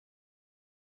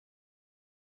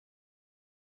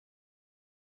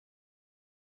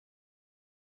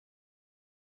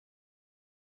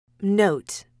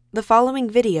Note: the following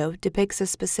video depicts a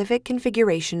specific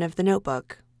configuration of the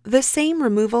notebook. The same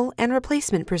removal and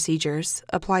replacement procedures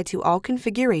apply to all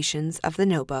configurations of the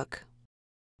notebook.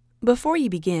 Before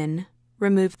you begin,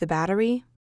 remove the battery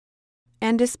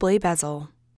and display bezel.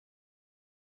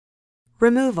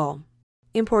 Removal.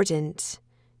 Important.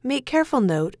 Make careful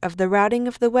note of the routing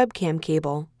of the webcam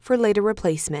cable for later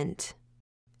replacement.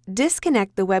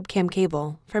 Disconnect the webcam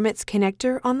cable from its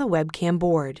connector on the webcam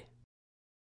board.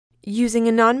 Using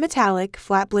a non-metallic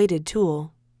flat-bladed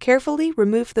tool, carefully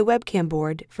remove the webcam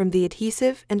board from the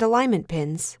adhesive and alignment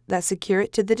pins that secure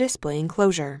it to the display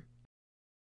enclosure.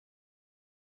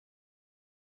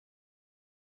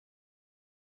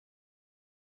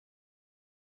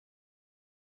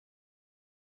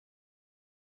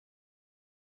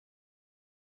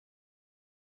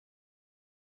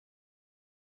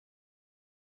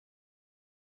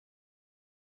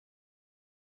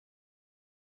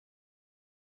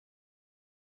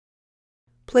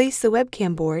 Place the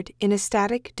webcam board in a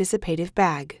static dissipative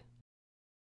bag.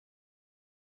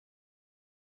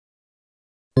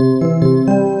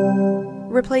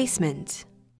 Replacement.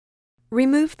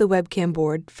 Remove the webcam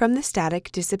board from the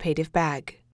static dissipative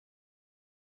bag.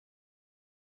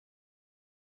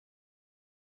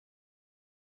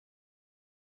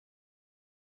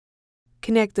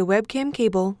 Connect the webcam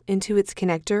cable into its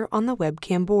connector on the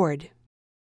webcam board.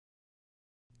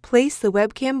 Place the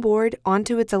webcam board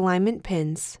onto its alignment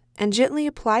pins and gently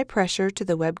apply pressure to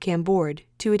the webcam board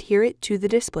to adhere it to the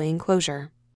display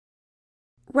enclosure.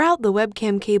 Route the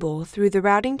webcam cable through the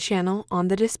routing channel on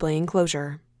the display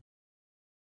enclosure.